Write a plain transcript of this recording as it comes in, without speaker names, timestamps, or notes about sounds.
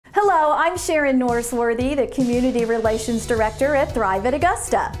Hello, I'm Sharon Norsworthy, the Community Relations Director at Thrive at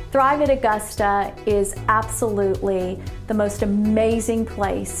Augusta. Thrive at Augusta is absolutely the most amazing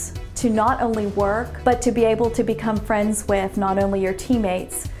place to not only work, but to be able to become friends with not only your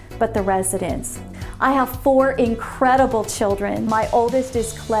teammates, but the residents. I have 4 incredible children. My oldest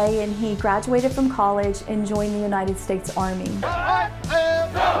is Clay, and he graduated from college and joined the United States Army.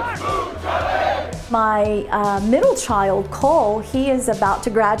 My middle child, Cole, he is about to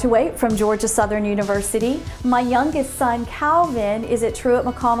graduate from Georgia Southern University. My youngest son, Calvin, is at Truett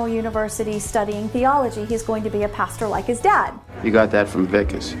McConnell University studying theology. He's going to be a pastor like his dad. You got that from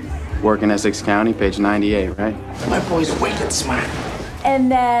Vickers. Work in Essex County, page 98, right? My boy's wicked smart. And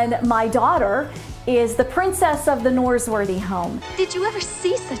then my daughter is the princess of the Norsworthy home. Did you ever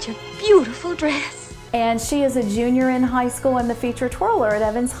see such a beautiful dress? And she is a junior in high school and the feature twirler at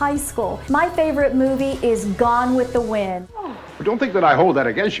Evans High School. My favorite movie is Gone with the Wind. Don't think that I hold that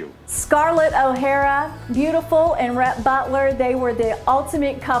against you. Scarlett O'Hara, beautiful, and Rhett Butler, they were the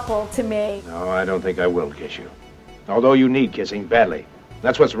ultimate couple to me. No, I don't think I will kiss you. Although you need kissing badly.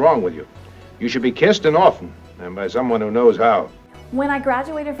 That's what's wrong with you. You should be kissed and often, and by someone who knows how. When I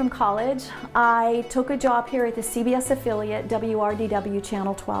graduated from college, I took a job here at the CBS affiliate, WRDW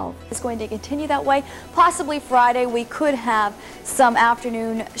Channel 12. It's going to continue that way. Possibly Friday we could have some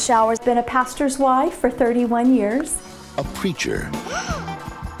afternoon showers. Been a pastor's wife for 31 years. A preacher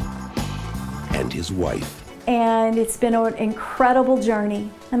and his wife. And it's been an incredible journey.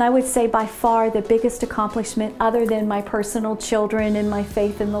 And I would say by far the biggest accomplishment, other than my personal children and my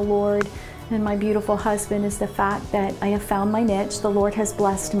faith in the Lord and my beautiful husband, is the fact that I have found my niche. The Lord has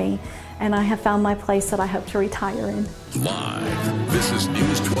blessed me, and I have found my place that I hope to retire in. Live, this is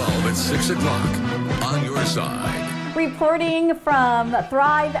News 12 at 6 o'clock on your side. Reporting from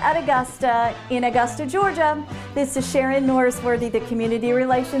Thrive at Augusta in Augusta, Georgia, this is Sharon Norsworthy, the Community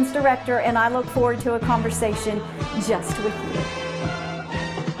Relations Director, and I look forward to a conversation just with you.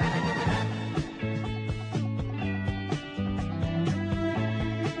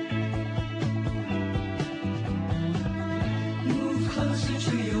 Closer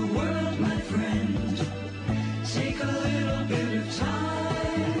to your world, my friend. Take a little bit of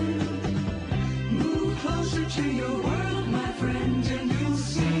time. Move closer to your world, my friend, and you'll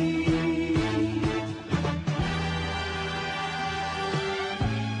see.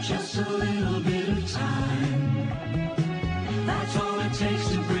 Just a little bit.